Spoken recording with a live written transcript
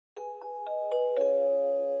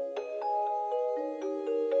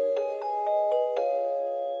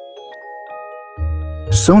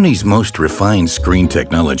Sony's most refined screen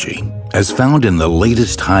technology, as found in the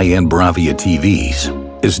latest high-end Bravia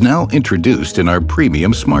TVs, is now introduced in our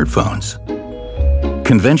premium smartphones.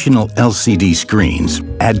 Conventional LCD screens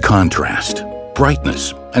add contrast,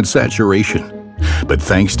 brightness, and saturation. But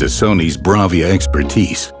thanks to Sony's Bravia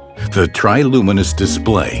expertise, the Triluminos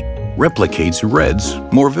display replicates reds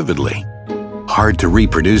more vividly. Hard to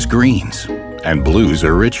reproduce greens, and blues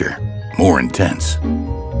are richer, more intense.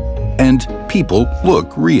 And people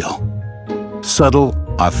look real. Subtle,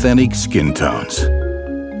 authentic skin tones.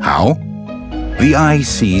 How? The eye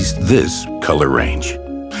sees this color range,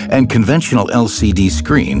 and conventional LCD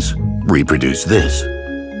screens reproduce this.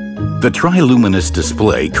 The Triluminos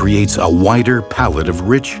display creates a wider palette of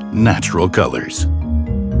rich, natural colors.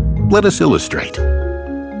 Let us illustrate.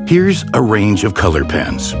 Here's a range of color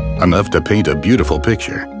pens, enough to paint a beautiful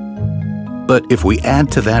picture. But if we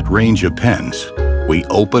add to that range of pens, we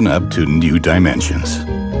open up to new dimensions.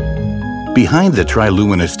 Behind the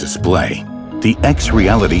Triluminos display, the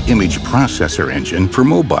X-Reality image processor engine for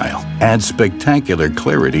mobile adds spectacular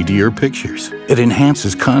clarity to your pictures. It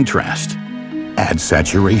enhances contrast, adds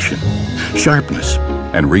saturation, sharpness,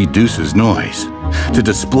 and reduces noise to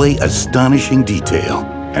display astonishing detail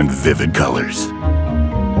and vivid colors.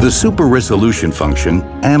 The Super Resolution function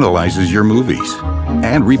analyzes your movies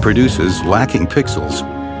and reproduces lacking pixels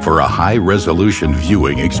for a high-resolution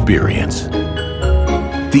viewing experience.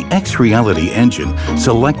 The X-Reality engine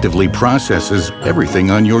selectively processes everything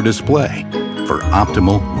on your display for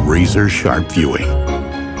optimal razor-sharp viewing.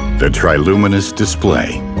 The Triluminos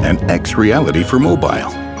display and X-Reality for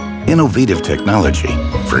mobile. Innovative technology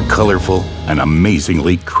for colorful and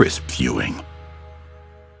amazingly crisp viewing.